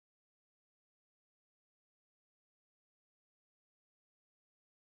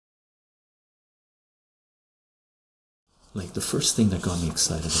like the first thing that got me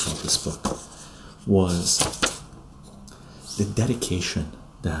excited about this book was the dedication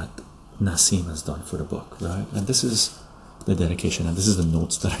that Nassim has done for the book, right? And this is the dedication, and this is the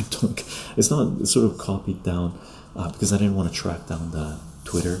notes that I took. It's not sort of copied down because I didn't want to track down the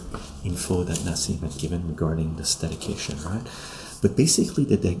Twitter info that Nassim had given regarding this dedication, right? But basically,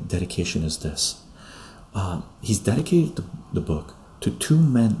 the dedication is this: he's dedicated the book to two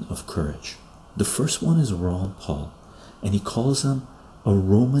men of courage. The first one is Ron Paul, and he calls him a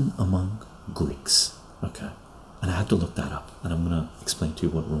Roman among Greeks. Okay, and I had to look that up, and I'm gonna explain to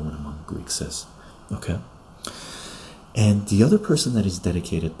you what Roman among Greeks is. Okay, and the other person that he's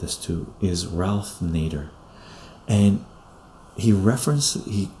dedicated this to is Ralph Nader, and he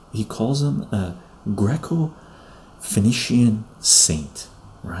calls him a Greco-Phoenician saint,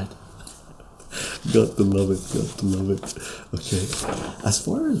 right? Got to love it, got to love it. Okay, as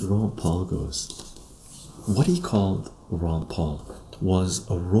far as Ron Paul goes, what he called Ron Paul was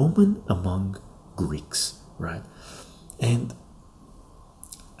a Roman among Greeks, right? And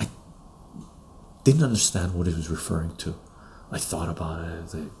I didn't understand what he was referring to. I thought about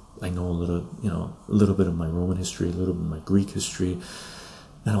it. I know a little, a little bit of my Roman history, a little bit of my Greek history,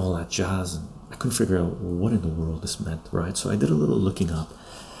 and all that jazz, and I couldn't figure out what in the world this meant, right? So I did a little looking up,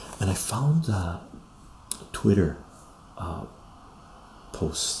 and I found Twitter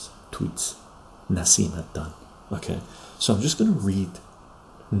tweets Nassim had done. Okay, so I'm just gonna read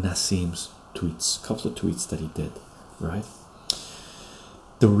Nassim's tweets, a couple of tweets that he did, right?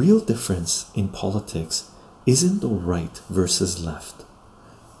 The real difference in politics isn't the right versus left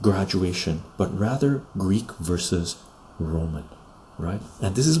graduation, but rather Greek versus Roman, right?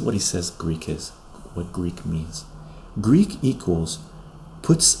 And this is what he says Greek is, what Greek means. Greek equals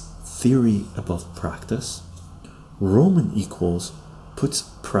puts theory above practice. Roman equals puts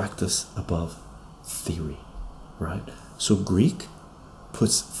practice above theory, right? So Greek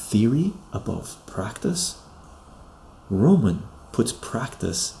puts theory above practice. Roman puts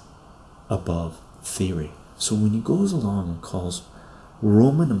practice above theory. So when he goes along and calls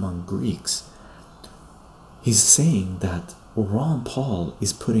Roman among Greeks, he's saying that Ron Paul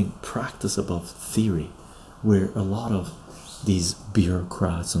is putting practice above theory, where a lot of these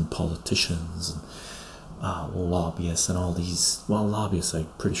bureaucrats and politicians and lobbyists and all these, well, lobbyists, I'm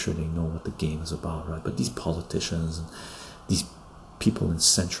pretty sure they know what the game is about, right? But these politicians and these people in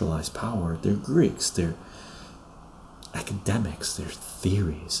centralized power, they're Greeks, they're academics, they're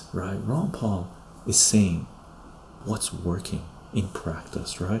theories, right? Ron Paul is saying what's working in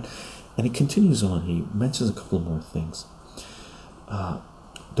practice, right? And it continues on. He mentions a couple more things.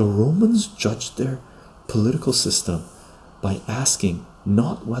 The Romans judged their political system by asking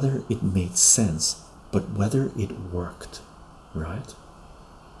not whether it made sense, but whether it worked, right?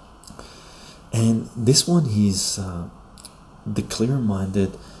 And this one, he's the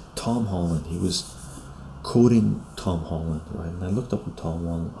clear-minded Tom Holland. He was quoting Tom Holland, right? And I looked up who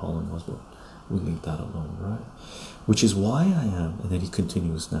Tom Holland was, but we leave that alone, right? Which is why I am, and then he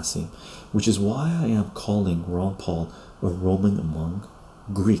continues, Nassim, which is why I am calling Ron Paul a Roman among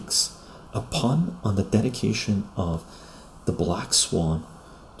Greeks, a pun on the dedication of the Black Swan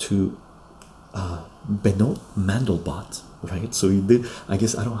to Benoit Mandelbrot, right? So he did, I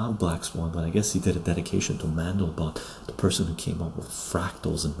guess I don't have Black Swan, but I guess he did a dedication to Mandelbrot, the person who came up with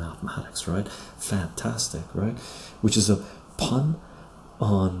fractals in mathematics, right? Fantastic, right? Which is a pun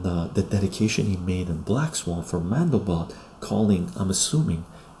on the dedication he made in Black Swan for Mandelbrot, calling, I'm assuming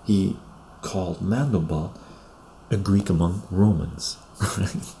he called Mandelbrot a Greek among Romans,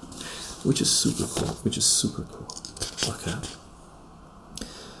 right? Which is super cool, okay.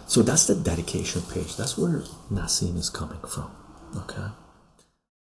 So that's the dedication page. That's where Nassim is coming from.